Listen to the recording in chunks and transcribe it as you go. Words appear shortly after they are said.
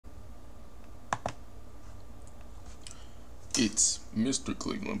It's Mr.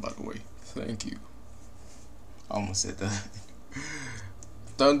 Cleveland, by the way. Thank you. I almost said that.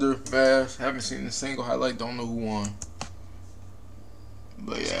 Thunder, Mavs. Haven't seen a single highlight. Don't know who won.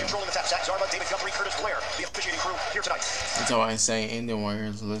 But yeah. That's how I ain't saying ending one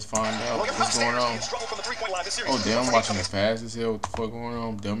here, so let's find out what's going on. Oh damn, I'm watching the pass as hell. What the fuck going on?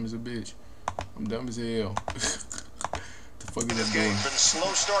 I'm dumb as a bitch. I'm dumb as hell. The fuck is that doing?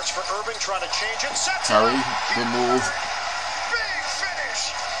 Slow starts for Irving, trying to change it. Curry, good move. Big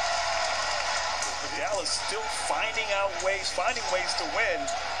finish. Dallas still finding ways to win,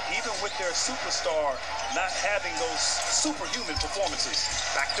 even with their superstar not having those superhuman performances.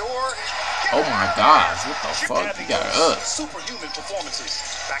 Backdoor. Oh my gosh, what the fuck? You got us. Superhuman performances.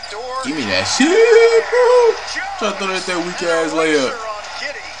 Backdoor. Give me that shit, bro. Try to throw that weak ass layup.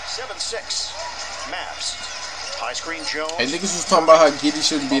 7-6. Mavs. High screen Jones. Hey, niggas was talking about how Giddy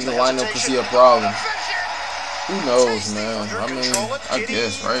shouldn't be in the lineup because he a problem. Who knows, man? I mean, I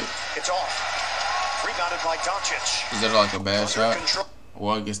guess, right? It's off. Rebounded by Doncic. Is that like a bad shot?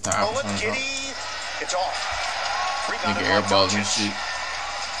 Well, I guess time for something. It's off. Nigga airballs and shit.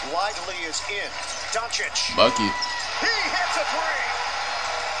 Lively is in. Doncic. Bucket. He hits a three.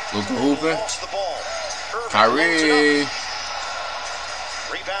 Luka hooping. Lost the ball. Kyrie.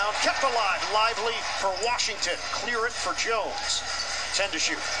 Rebound kept alive. Lively for Washington. Clear it for Jones. 10 to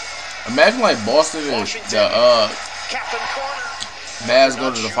shoot. Imagine like Boston and the Captain corner. Mavs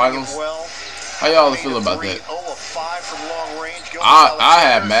go to the finals. How y'all feel about that? 0 of 5 from long range. I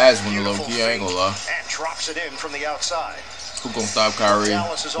have Mavs win the low key. I ain't gonna lie. And drops it in from the outside. Who gonna stop Kyrie?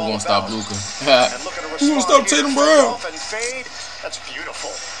 Who gonna stop Luka? Who gonna stop Tatum Brown? That's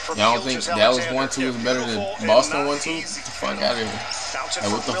beautiful. Y'all don't think Dallas 1-2 is better than Boston 1-2? Get the fuck out of here.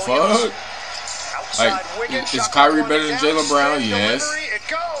 Like, what the fuck? Like, is Kyrie better than Jaylen Brown? Yes.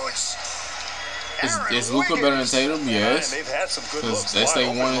 Is Luka better than Tatum? Yes. Because they stay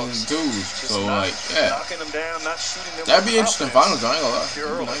 1 and 2s. So, like, yeah. That'd be interesting finals, I ain't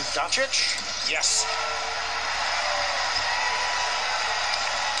gonna lie. Doncic? Yes.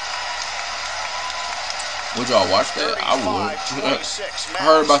 Would y'all watch that? I would. I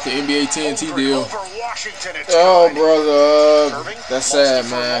heard about the NBA TNT deal. Oh, brother. That's sad,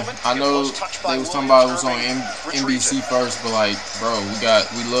 man. I know they was talking about it was on NBC first, but like, bro,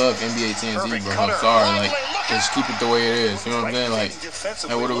 we love NBA TNT, bro. I'm sorry. Like, just keep it the way it is. You know what I'm saying? Like,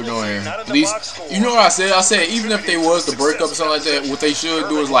 what are we doing here? At least, you know what I said? I said, even if they was to break up or something like that, what they should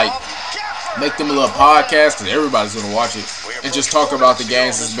do is, like, make them a little podcast, because everybody's going to watch it, and just talk about the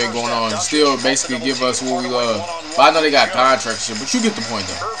games that's been going on, and still basically give us what we love. But I know they got contract shit, but you get the point,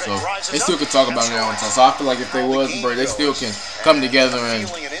 though. So they still could talk about it now. So I feel like if they was to break, they still can come together and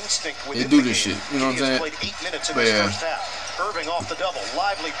they do this shit. You know what I'm saying? But yeah. Irving off the double.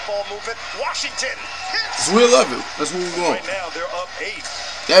 Lively ball movement. Washington hits. We love it. That's what we want. Right now they're up 8.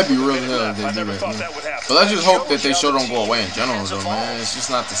 That'd be real hell if they do that. But let's just hope that they sure don't go away in general, though, man. It's just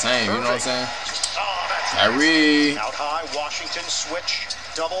not the same. You know what I'm saying? Kyrie. Out high. Washington switch.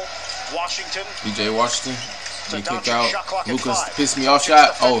 Double. Washington. DJ Washington. They kick out. Lucas pissed me off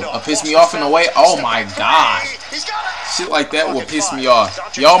shot. Oh, a piss me off in the way. Oh my god. Shit like that will piss me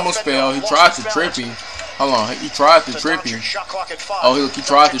off. He almost fell. He tried to trip him. Hold on, he tried to trip him. Oh, look, he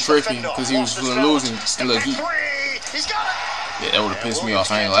tried to trip him because he was losing. And look, yeah, that would have pissed me off.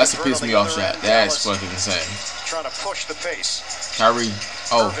 I ain't gonna. That's a piss me off shot. That's fucking insane. Trying to push the pace. Kyrie.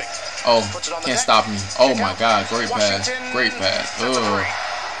 Oh, can't stop me. Oh my god, great pass. Great pass. Ugh.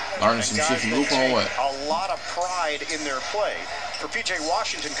 Learning some shit from Luka on what? A lot of pride in their play. For PJ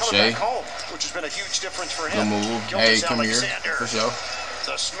Washington coming back home, which has been a huge difference for him. Good move. Hey, come here. For sure.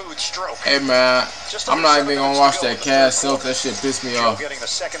 The smooth stroke. Hey man, I'm not even gonna watch that Cavs Silk. That shit pissed me off.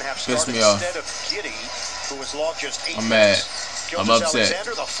 Pissed me off. I'm mad. I'm upset.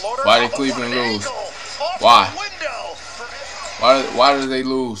 Why did Cleveland lose? Why? Why did they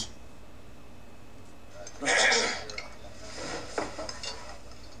lose?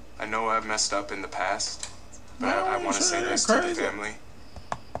 I know I've messed up in the past, but I want to say this to the family.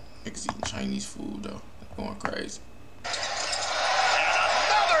 Niggas eating Chinese food though. They're going crazy.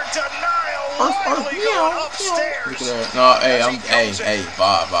 Look at that. No, hey,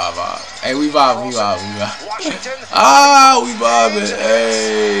 vibe. Hey, we vibing. Ah, we vibing.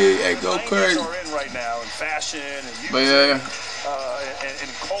 Hey, go crazy. But yeah.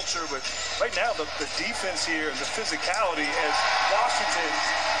 And culture, but right now the defense here and the physicality as Washington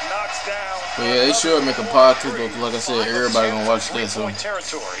knocks down. But yeah, they should make a podcast, but like I said, everybody gonna watch this. So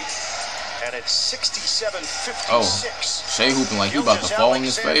And it's 67-56. Oh, Shea hooping like he about to fall in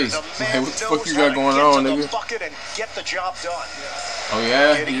his face. Hey, what the fuck you got going on, nigga? And get the job done. Oh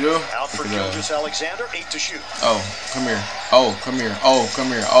yeah, you do? Out for Alexander, 8 to shoot. Oh, come here. Oh, come here. Oh, come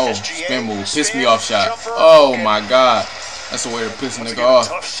here. Oh, spin move. Piss me off shot. Oh my god. That's the way to piss a nigga off.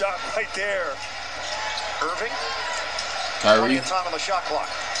 Tough shot right there. Irving. Kyrie. Time on the shot clock.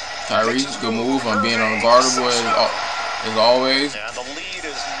 Kyrie, good move. I'm being unguardable as always. And the lead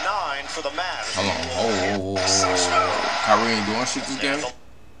is 9 for the Mavs. Hold on. Oh. Kyrie ain't doing shit this game.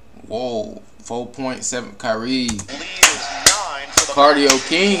 Whoa. 4.7. Kyrie. Lead is 9 for the Cardio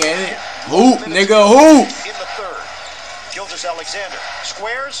King, ain't it? Hoop, nigga, hoop. In the third. Alexander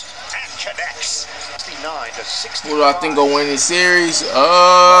squares and connects. 69 to 60. What do I think will win this series? 14.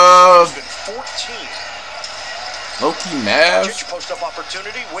 Low-key Mavs. Post up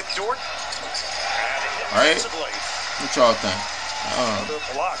opportunity with Dort. Right? What y'all think? Another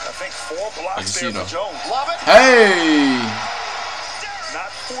block. I think 4 blocks there for Jones. Hey!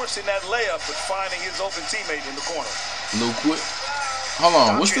 Not forcing that layup, but finding his open teammate in the corner. Hold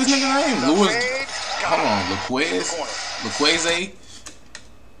on, what's this nigga name? Louis. Hold on, Laqueze.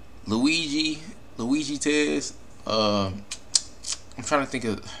 Luigi Tez. I'm trying to think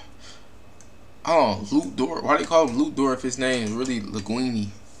of. Oh, Luke Dort. Why do they call him Luke Dort if his name is really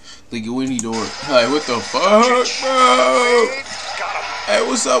Linguini Dort? Like, what the fuck, bro? Hey,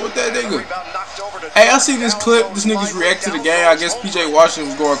 what's up with that nigga? Hey, I see this clip. This nigga's react to the game. I guess PJ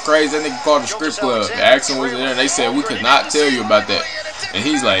Washington was going crazy. That nigga called the strip club. The accent was there. And they said, we could not tell you about that. And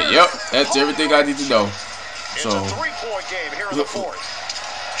he's like, yep, that's everything I need to know. So, I'm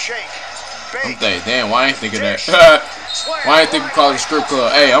thinking, damn, why I ain't thinking that? Why I ain't think of calling the strip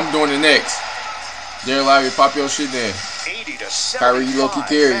club? Hey, I'm doing it next. Jerry Lowry, pop your shit there. Kyrie, you low-key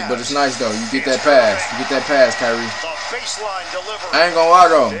carry, but it's nice though. You get that pass. Kyrie. I ain't gonna lie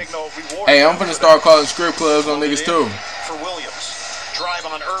though. Hey, I'm finna start calling strip clubs on niggas too. For Williams. Drive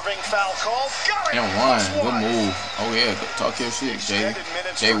on Irving, foul call. And one. Good move. Oh yeah, talk your shit,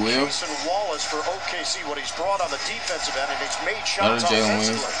 Jay Williams. Wallace for OKC, what he's brought on the defensive end, and he's made shots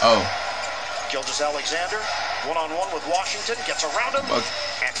offensively. Oh. Alexander, one-on-one with Washington, gets around him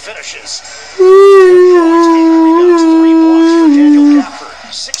and finishes. 3 blocks for Daniel Gafford.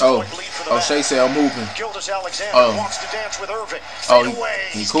 6-point lead for the Mavs. Shea said I'm hooping. Alexander wants to dance with Irving.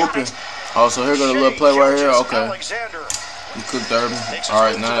 He hooping. Oh, so here go the little play right here. Okay. You cooked Irving. All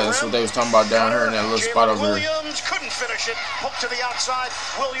right, now that's what they was talking about down here in that little spot over here. Williams couldn't finish it. Hook to the outside.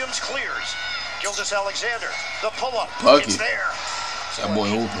 Williams clears. Alexander, the pull-up. It's there. That boy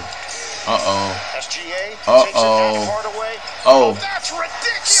hooping. SGA. Oh. That's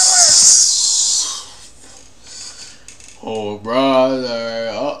ridiculous. Oh,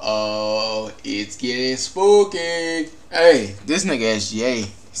 brother. It's getting spooky. Hey, this nigga SGA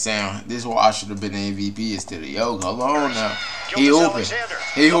sound. This is why I should have been the MVP instead of Yoga. Hold on now. He hooping.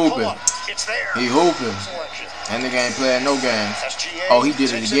 That nigga ain't playing no games. Oh, he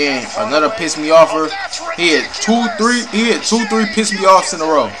did it again. Another piss me offer. He hit 2-3. He hit 2-3 piss me offs in a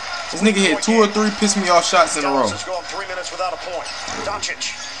row. This nigga hit 2 or 3 piss me off shots in a row.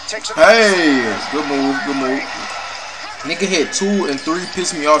 Hey, good move. Nigga hit 2 and 3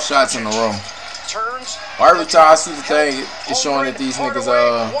 piss me off shots in a row. Every time I see the thing, it's showing that these niggas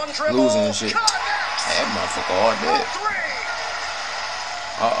losing and shit. That motherfucker all dead.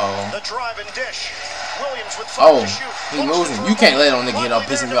 Oh, he losing. You can't let on nigga hit off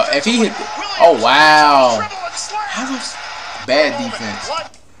pissing me off. If he hit, oh wow, bad defense.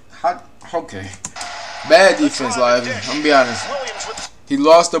 Okay, bad defense, Lively. I'm gonna be honest. He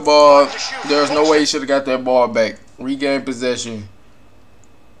lost the ball. There's no way he should have got that ball back. Regained possession.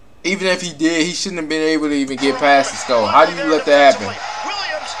 Even if he did, he shouldn't have been able to even get past the score. How do you let that happen?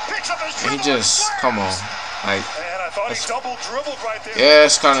 And he just, come on. Like, yeah,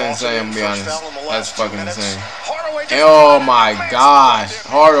 it's kind of insane, I'm gonna be honest. That's fucking insane. And oh my gosh,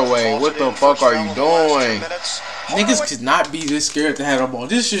 Hardaway, what the fuck are you doing? Niggas could not be this scared to have the ball.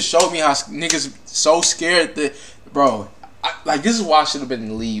 This just showed me how niggas so scared that, bro. Like, this is why I should have been in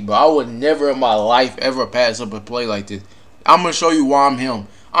the league, but I would never in my life ever pass up a play like this. I'm gonna show you why I'm him.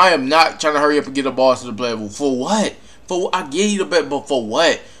 I am not trying to hurry up and get the ball to the player. For what? I get you the bet, but for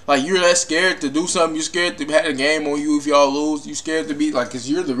what? Like, you're that scared to do something. You're scared to have a game on you if y'all lose. You're scared to be like, because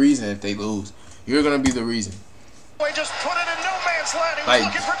you're the reason if they lose. You're gonna be the reason. Just put it in no man's land. He was like,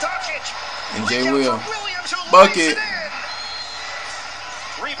 looking for Doncic. And Jay Will. Bucket.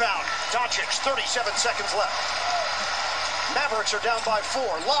 Rebound. Doncic. 37 seconds left. Mavericks are down by 4.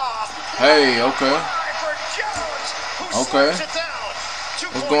 Lob. Hey, okay. Okay.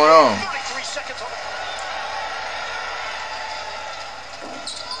 What's going on?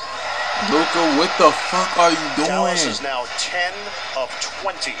 Luka, what the fuck are you doing? Dallas is now 10 of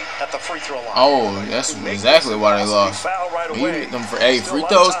 20 at the free throw line. Oh, that's exactly why they lost. Hey, free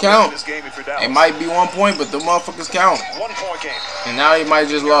throws count. It might be 1 point, but the motherfuckers count. 1 point game. And now he might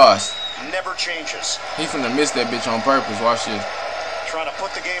just lost. Never changes. He finna miss that bitch on purpose. Watch this. Trying to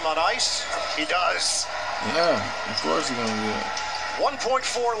put the game on ice. He does. Yeah, of course he's gonna do it.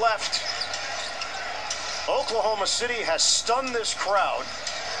 1.4 left. Oklahoma City has stunned this crowd.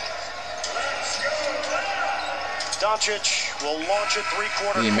 Doncic will launch it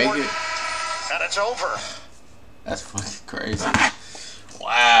three-quarter Did he make court, it? and it's over. That's fucking crazy.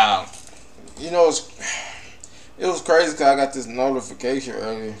 Wow. You know, it was crazy because I got this notification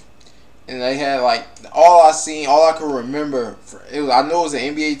earlier, and they had like all I could remember. I know it was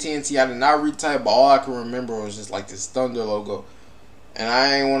an NBA TNT. I did not retype, but all I could remember was just like this Thunder logo, and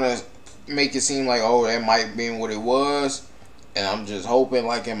I ain't want to make it seem like, oh, that might be what it was, and I'm just hoping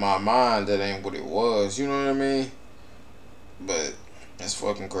like in my mind that ain't what it was. You know what I mean? But it's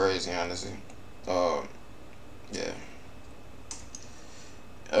fucking crazy, honestly. Yeah.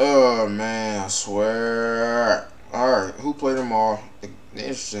 Oh man, I swear. Alright, who play tomorrow? The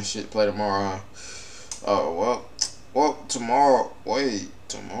interesting shit play tomorrow, huh? Oh, well, tomorrow. Wait,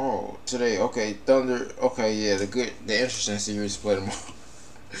 tomorrow. Today, okay, Thunder. Okay, yeah, the interesting series play tomorrow.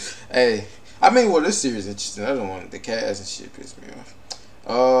 Hey, I mean, well, this series is interesting. I don't want the Cavs and shit piss me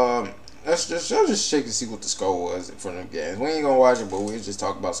off. Let's just check to see what the score was for them games. We ain't gonna watch it, but we'll just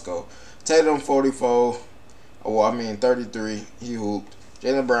talk about score. Tatum 44. Well, I mean 33. He hooped.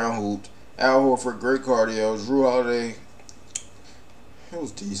 Jaylen Brown hooped. Al Horford, great cardio. Drew Holiday, it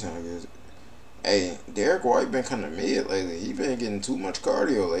was decent, I guess. Hey, Derek White been kind of mid lately. He been getting too much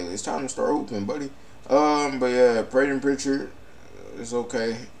cardio lately. It's time to start hooping, buddy. But yeah, Braden Pritchard is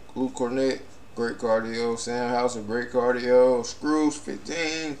okay. Luke Cornett, great cardio. Sam Hauser, great cardio. Screws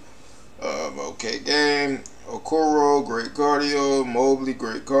 15. Okay game. Okoro, great cardio. Mobley,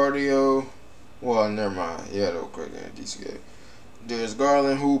 great cardio. Well, never mind. Yeah, okay game. Decent game. There's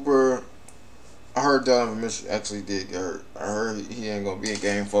Garland, Hooper. I heard Donovan Mitchell actually did get hurt. I heard he ain't gonna be in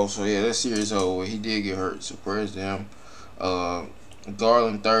game 4. So yeah, that series over. He did get hurt. So praise to him.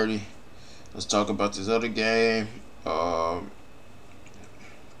 Garland 30. Let's talk about this other game.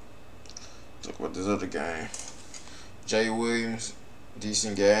 Jay Williams,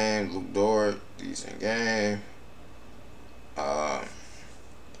 decent game. Luke Dort, decent game.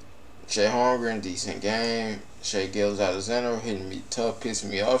 Shea Holmgren, decent game. Shea Gilgeous-Alexander hitting me tough, pissing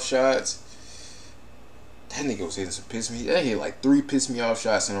me off shots. That nigga was hitting some piss me. They hit like 3 piss me off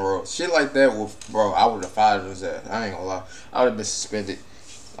shots in a row. Shit like that, bro, I would have fired his ass. I ain't gonna lie. I would have been suspended.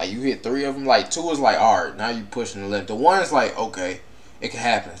 Like, you hit 3 of them. Like, 2 is like, alright, now you pushing the limit. The 1 is like, okay, it can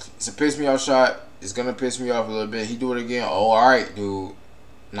happen. It's a piss me off shot. It's gonna piss me off a little bit. He do it again. Oh, alright, dude.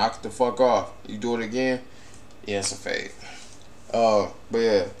 Knock it the fuck off. You do it again. Yeah, it's a fade. But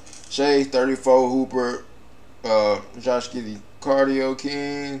yeah. Shea, 34, Hooper. Josh Giddey, cardio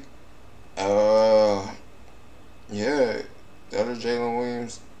king. Yeah, the other Jalen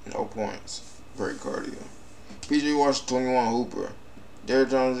Williams, no points. Great cardio. PJ Washington, 21, Hooper. Derrick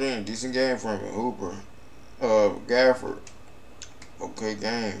Jones Jr., decent game from him. Hooper. Gafford, okay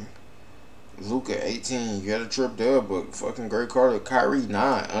game. Luka, 18, you got a trip there, but fucking great cardio. Kyrie,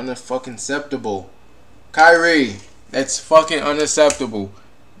 9, unacceptable. Kyrie, that's fucking unacceptable.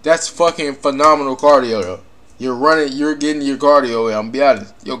 That's fucking phenomenal cardio, though. You're running, you're getting your cardio, and I'm gonna be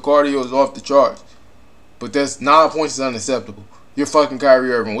honest, your cardio is off the charts. But that's 9 points is unacceptable. You're fucking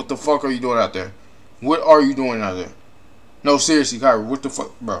Kyrie Irving. What the fuck are you doing out there? What are you doing out there? No, seriously, Kyrie. What the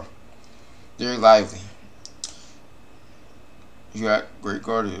fuck, bro? They're lively. You got great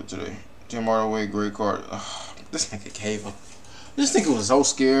cardio today. Tim Hardaway, great cardio. This nigga gave up. This nigga was so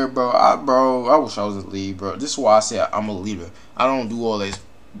scared, bro. I wish I was a lead, bro. This is why I say I'm a leader. I don't do all that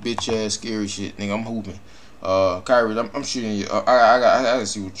bitch ass scary shit, nigga. I'm hooping. Kyrie, I'm shooting you. I gotta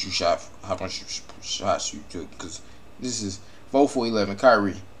see what you shot. How much shots you took? Cause this is 4 for 11.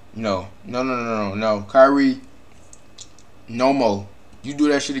 Kyrie, no. Kyrie, no more. You do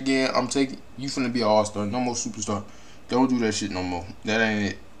that shit again, I'm taking you. Finna be an all-star. No more superstar. Don't do that shit no more. That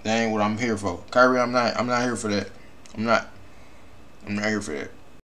ain't it. That ain't what I'm here for. Kyrie, I'm not here for that. I'm not here for that.